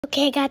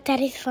Okay, I got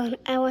Daddy's phone.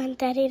 I want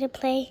Daddy to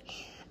play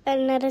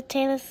another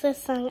Taylor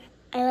Swift song.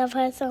 I love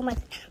her so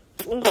much.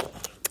 La la la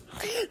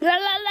la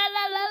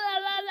la la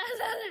la la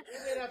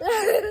la.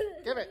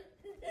 Give it.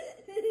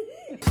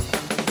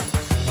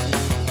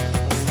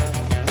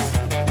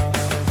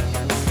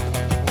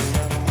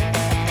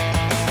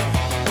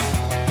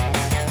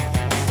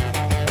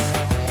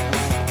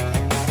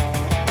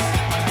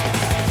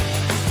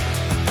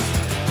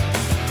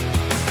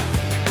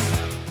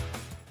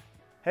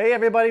 Hey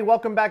everybody,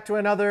 welcome back to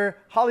another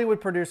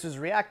Hollywood Producers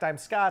React. I'm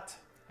Scott.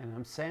 And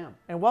I'm Sam.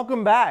 And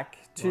welcome back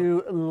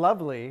to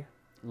lovely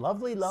Los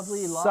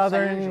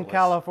Southern Angeles.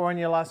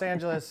 California, Los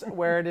Angeles,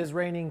 where it is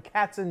raining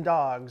cats and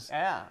dogs.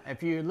 Yeah,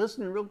 if you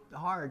listen real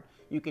hard,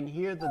 you can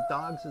hear the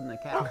dogs and the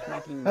cats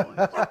making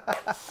noise.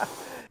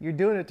 You're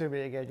doing it to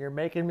me again. You're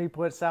making me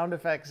put sound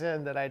effects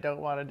in that I don't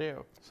want to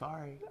do.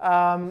 Sorry.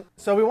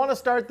 So we want to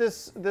start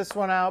this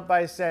one out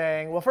by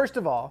saying, well, first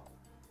of all,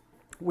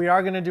 we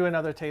are going to do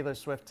another Taylor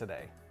Swift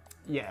today.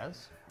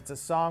 Yes. It's a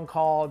song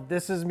called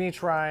This Is Me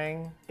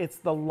Trying. It's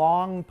the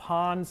Long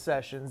Pond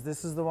Sessions.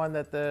 This is the one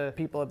that the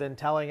people have been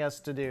telling us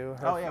to do.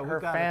 Her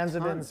fans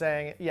have been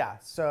saying, yeah,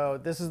 so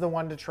this is the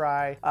one to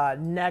try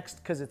next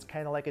because it's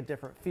kind of like a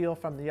different feel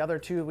from the other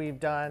two we've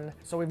done.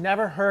 So we've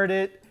never heard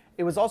it.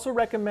 It was also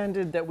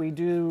recommended that we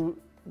do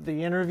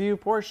the interview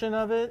portion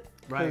of it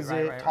because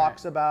it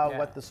talks about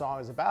what the song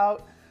is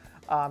about.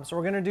 So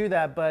we're gonna do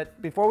that, but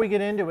before we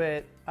get into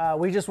it,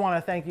 we just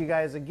wanna thank you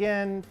guys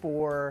again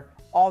for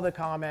all the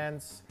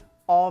comments,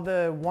 all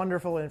the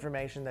wonderful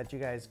information that you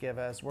guys give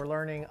us. We're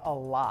learning a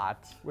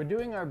lot. We're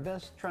doing our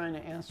best trying to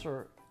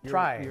answer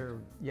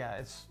yeah,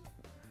 it's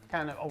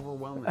kind of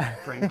overwhelming,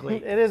 frankly.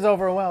 It is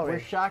overwhelming. We're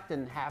shocked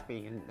and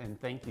happy,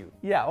 and thank you.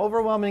 Yeah,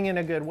 overwhelming in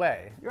a good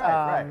way.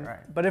 Right.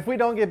 But if we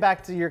don't get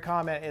back to your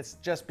comment, it's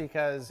just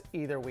because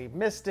either we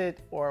missed it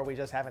or we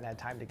just haven't had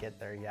time to get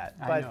there yet.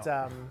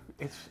 But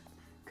it's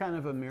kind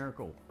of a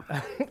miracle.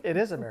 It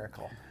is a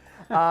miracle.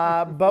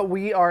 But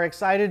we are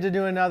excited to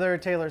do another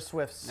Taylor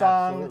Swift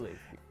song. Absolutely.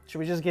 Should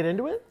we just get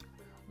into it?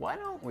 Why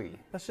don't we?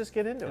 Let's just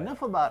get into it.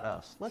 Enough about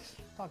us. Let's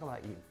talk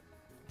about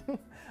you.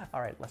 All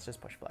right, let's just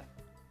push play.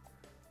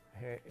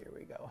 Here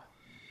we go.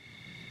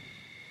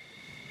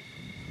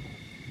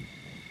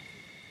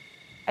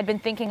 I'd been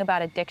thinking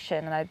about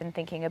addiction, and I've been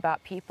thinking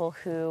about people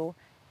who,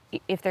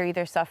 if they're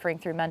either suffering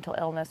through mental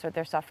illness or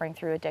they're suffering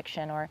through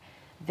addiction, or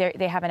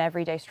they have an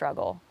everyday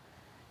struggle.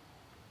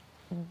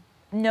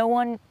 No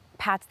one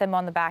pats them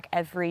on the back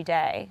every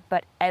day,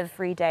 but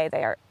every day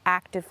they are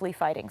actively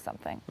fighting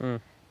something.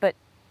 But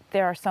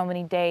there are so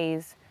many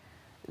days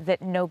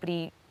that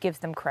nobody gives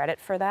them credit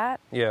for that.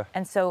 Yeah.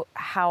 And so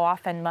how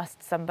often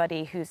must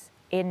somebody who's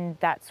in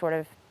that sort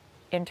of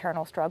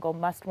internal struggle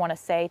must want to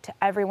say to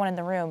everyone in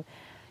the room,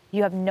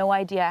 you have no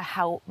idea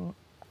how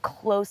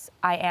close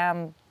I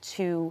am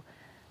to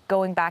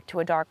going back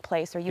to a dark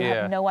place, or you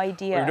have no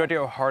idea. Or you have no idea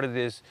how hard it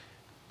is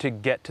to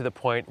get to the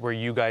point where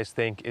you guys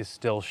think is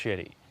still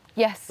shitty.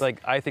 Yes.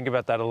 Like, I think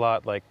about that a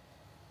lot. Like,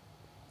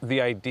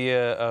 the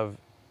idea of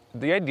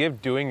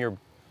doing your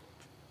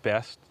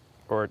best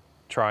or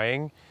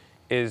trying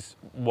is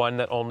one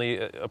that only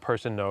a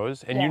person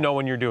knows, and you know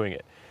when you're doing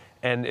it.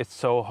 And it's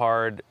so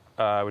hard,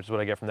 which is what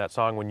I get from that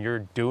song, when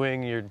you're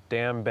doing your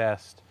damn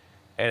best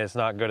and it's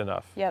not good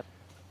enough. Yep.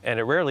 And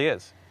it rarely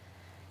is.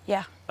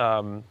 Yeah.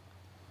 But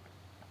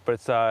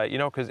it's, you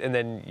know, and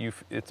then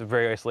it's a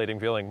very isolating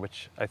feeling,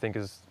 which I think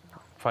is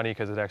funny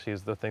because it actually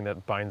is the thing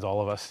that binds all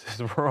of us.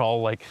 Is we're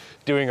all like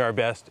doing our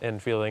best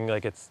and feeling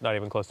like it's not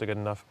even close to good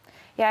enough.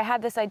 Yeah, I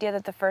had this idea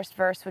that the first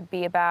verse would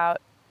be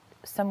about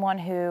someone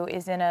who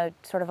is in a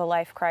sort of a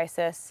life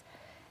crisis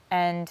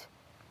and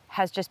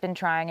has just been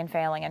trying and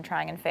failing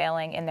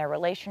in their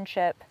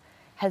relationship,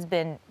 has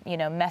been, you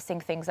know,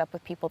 messing things up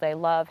with people they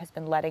love, has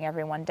been letting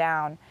everyone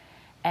down,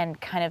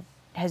 and kind of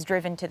has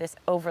driven to this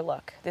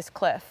overlook, this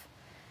cliff,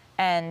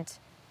 and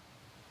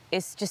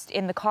is just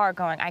in the car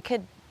going, I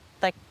could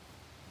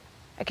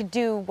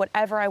do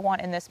whatever I want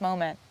in this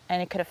moment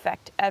and it could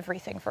affect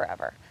everything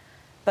forever.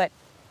 But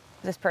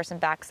this person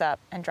backs up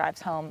and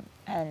drives home,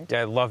 and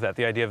yeah, I love that.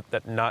 The idea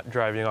that not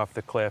driving off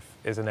the cliff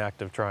is an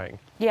act of trying.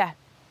 Yeah.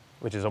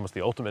 Which is almost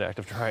the ultimate act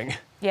of trying.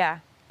 Yeah.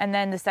 And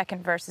then the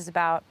second verse is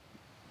about,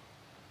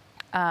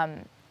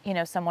 you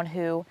know, someone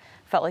who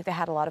felt like they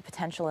had a lot of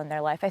potential in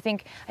their life. I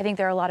think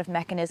there are a lot of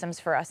mechanisms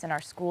for us in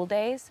our school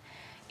days,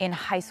 in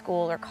high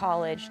school or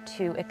college,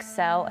 to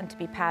excel and to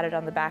be patted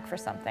on the back for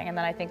something. And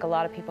then I think a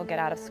lot of people get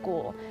out of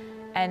school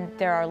and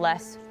there are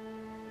less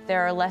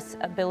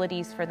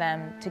abilities for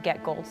them to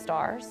get gold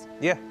stars.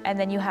 Yeah. And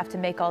then you have to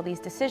make all these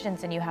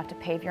decisions and you have to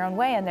pave your own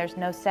way, and there's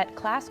no set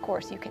class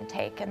course you can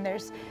take, and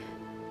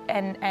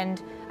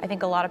and I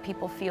think a lot of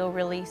people feel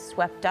really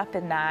swept up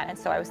in that. And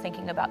so I was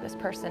thinking about this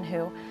person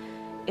who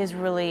is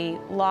really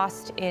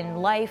lost in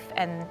life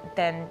and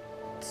then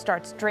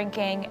starts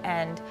drinking,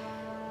 and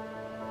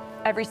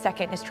every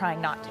second is trying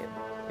not to.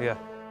 Yeah.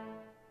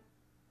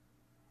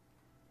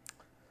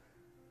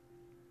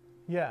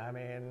 Yeah, I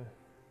mean,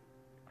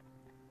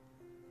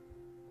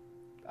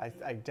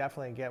 I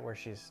definitely get where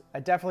she's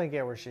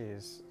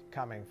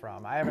coming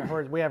from.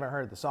 We haven't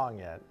heard the song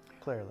yet,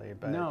 clearly.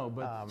 But no,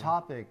 but the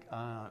topic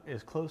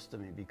is close to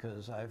me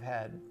because I've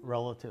had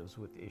relatives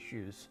with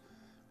issues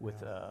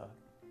with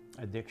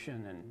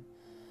addiction, and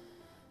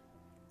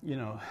you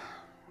know,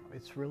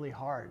 it's really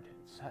hard.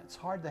 It's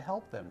hard to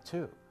help them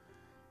too.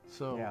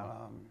 So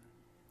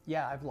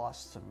yeah, I've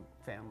lost some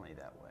family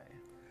that way,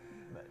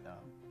 but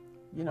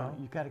you know,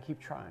 you got to keep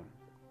trying.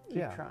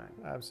 Keep trying.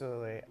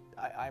 Absolutely.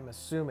 I'm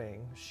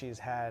assuming she's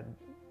had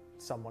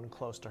someone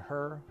close to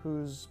her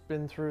who's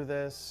been through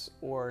this,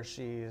 or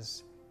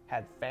she's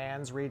had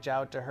fans reach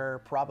out to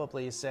her,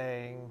 probably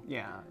saying,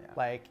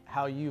 like,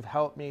 how you've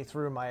helped me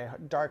through my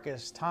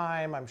darkest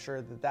time. I'm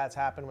sure that that's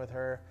happened with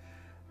her.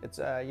 It's,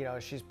 you know,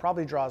 she's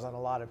probably draws on a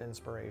lot of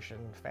inspiration,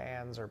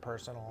 fans or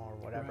personal or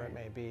whatever it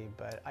may be.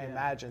 But I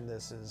imagine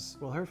this is...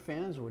 Well, her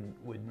fans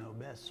would know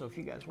best. So if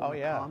you guys want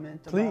to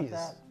comment please, about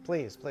that.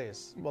 Please,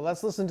 please. Well,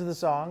 let's listen to the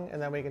song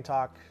and then we can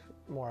talk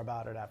more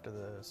about it after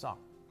the song.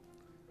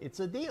 It's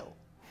a deal.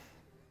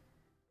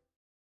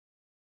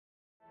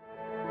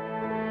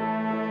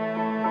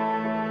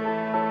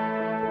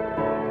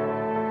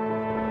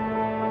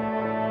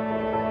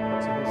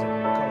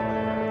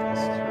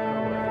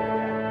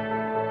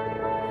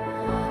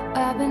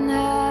 I've been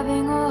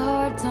having a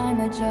hard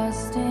time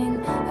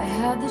adjusting. I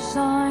had the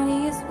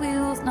shiniest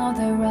wheels, now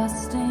they're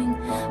rusting.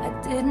 I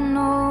didn't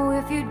know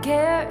if you'd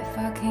care if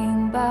I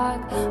came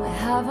back. I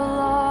have a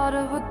lot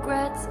of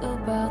regrets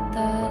about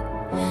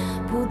that.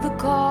 Pulled the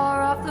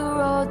car off the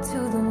road to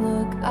the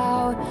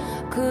lookout.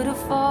 Could have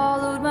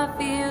followed my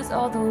fears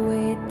all the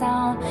way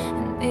down.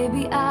 And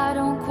baby, I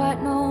don't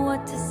quite know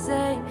what to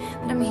say,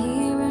 but I'm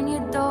here in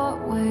your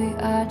doorway.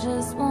 I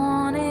just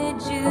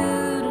wanted you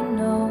to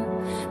know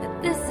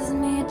that this is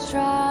me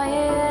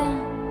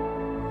trying.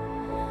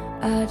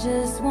 I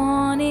just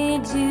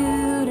wanted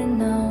you to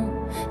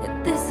know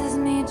that this is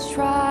me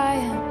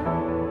trying.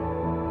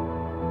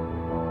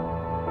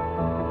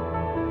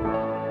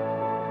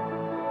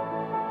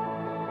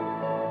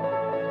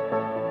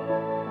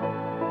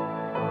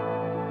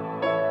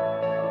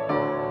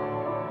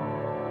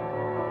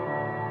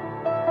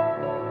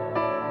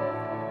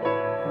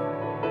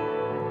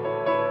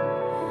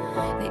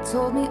 They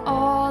told me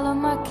all of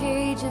my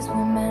cages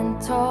were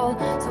mental,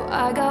 so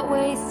I got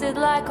wasted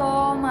like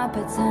all my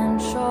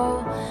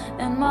potential.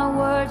 And my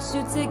words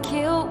shoot to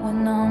kill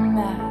when I'm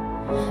mad.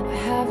 I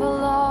have a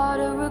lot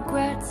of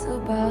regrets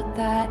about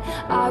that.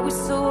 I was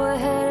so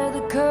ahead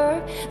of the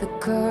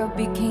curve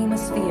became a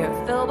sphere.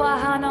 Fell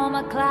behind all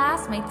my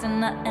classmates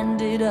and I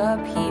ended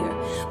up here,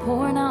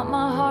 pouring out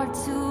my heart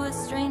to a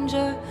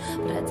stranger.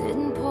 But I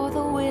didn't pour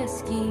the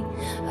whiskey,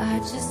 I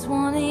just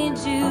wanted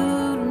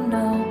you to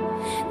know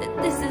that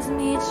this is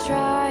me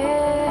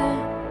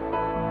trying.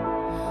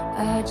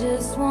 I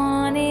just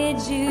wanted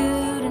you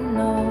to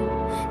know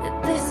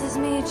that this is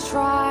me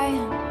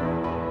trying.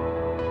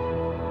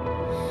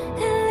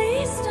 At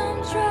least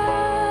I'm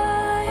trying.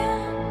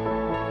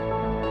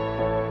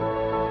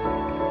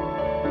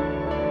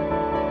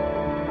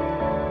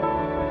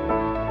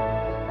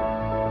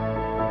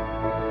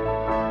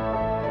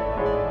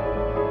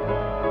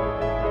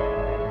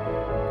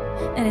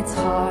 And it's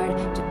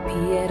hard to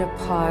be at a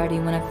party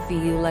when I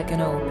feel like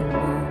an open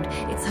wound.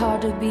 It's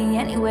hard to be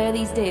anywhere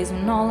these days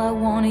when all I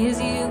want is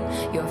you.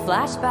 You're a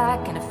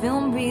flashback and a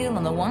film reel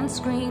on the one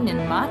screen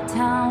in my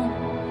town.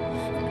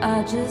 And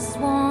I just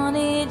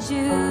wanted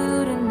you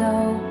to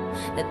know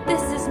that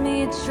this is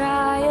me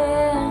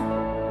trying.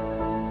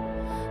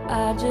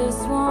 I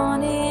just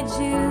wanted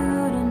you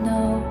to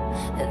know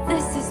that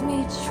this is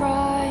me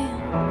trying.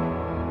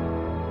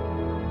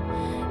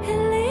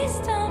 At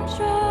least I'm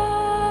trying.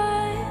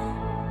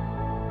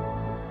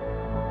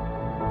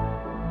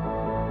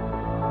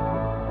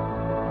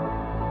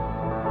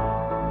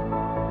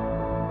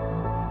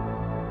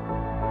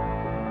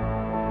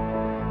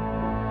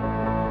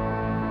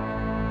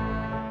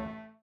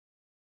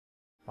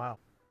 Wow.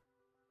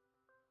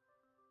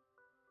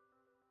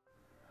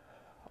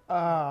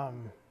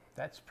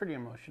 That's pretty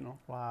emotional.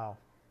 Wow.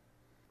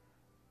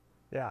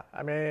 Yeah,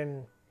 I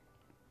mean,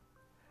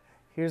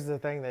 here's the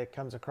thing that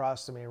comes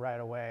across to me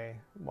right away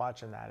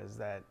watching that is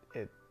that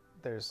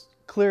there's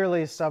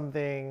clearly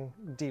something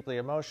deeply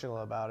emotional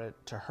about it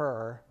to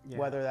her,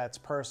 whether that's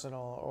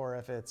personal or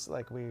if it's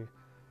like we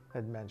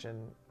had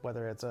mentioned,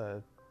 whether it's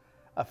a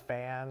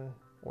fan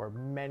or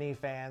many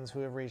fans who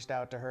have reached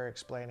out to her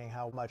explaining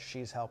how much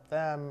she's helped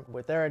them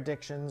with their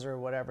addictions or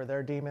whatever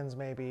their demons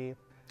may be.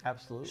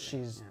 Absolutely.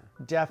 She's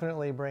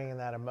definitely bringing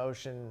that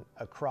emotion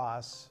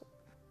across.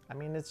 I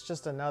mean, it's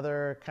just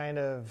another kind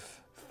of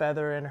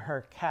feather in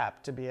her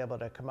cap to be able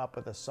to come up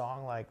with a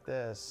song like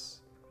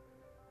this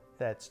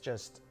that's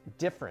just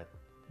different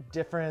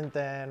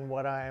than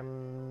what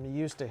I'm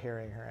used to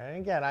hearing her. And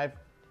again,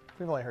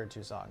 we've only heard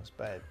 2 songs,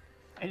 but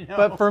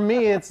for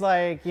me, it's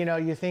like, you know,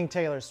 you think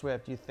Taylor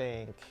Swift, you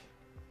think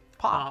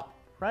pop,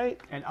 right?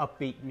 And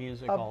upbeat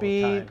music all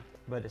the time.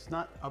 But it's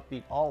not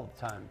upbeat all the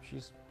time.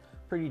 She's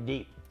pretty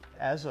deep.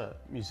 As a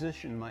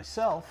musician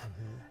myself,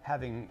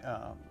 having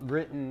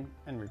written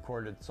and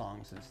recorded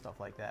songs and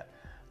stuff like that,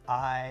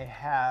 I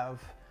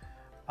have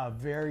a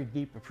very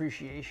deep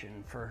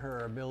appreciation for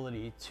her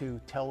ability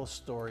to tell a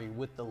story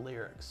with the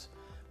lyrics,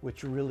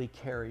 which really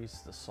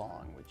carries the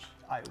song, which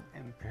I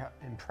am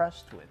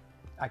impressed with.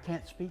 I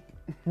can't speak.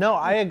 No,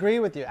 I agree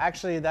with you.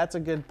 Actually, that's a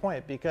good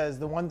point, because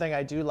the one thing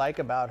I do like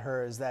about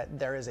her is that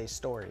there is a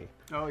story.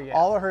 Oh, yeah.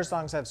 All of her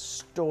songs have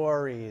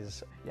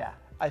stories. Yeah.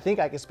 I think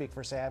I can speak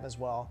for Sam as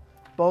well.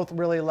 Both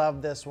really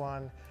love this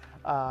one.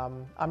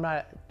 I'm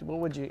not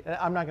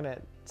going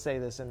to say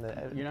this in the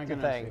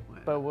thing,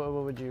 but what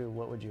would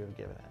you have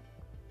given it?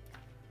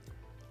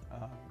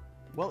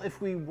 Well,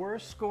 if we were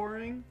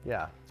scoring,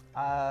 yeah,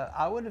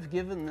 I would have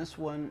given this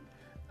one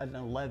an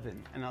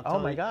 11, and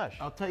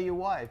I'll tell you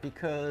why.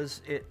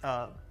 Because it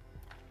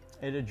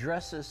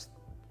addresses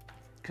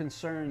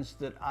concerns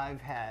that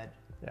I've had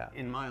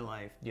in my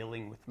life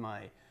dealing with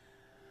my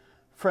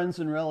friends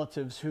and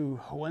relatives who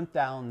went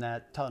down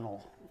that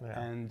tunnel,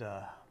 and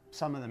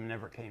some of them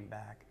never came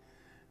back,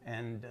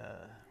 and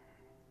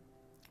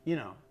you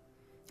know,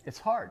 it's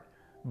hard,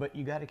 but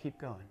you got to keep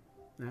going.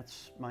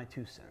 That's my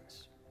 2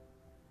 cents.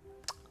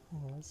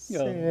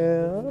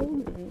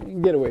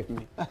 Get away from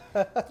me.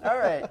 All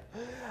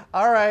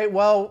right.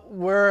 Well,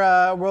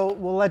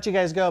 we'll let you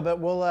guys go, but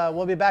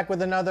we'll be back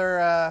with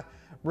another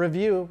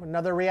review,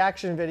 another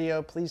reaction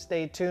video. Please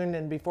stay tuned.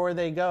 And before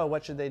they go,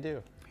 what should they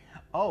do?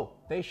 Oh,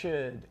 they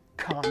should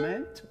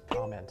comment,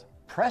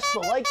 press the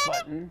like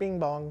button, bing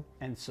bong,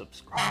 and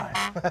subscribe.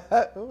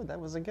 Oh, that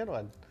was a good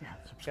one. Yeah,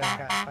 subscribe.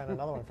 Gotta find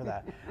another one for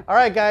that. All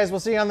right, guys.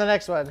 We'll see you on the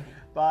next one.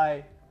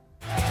 Bye.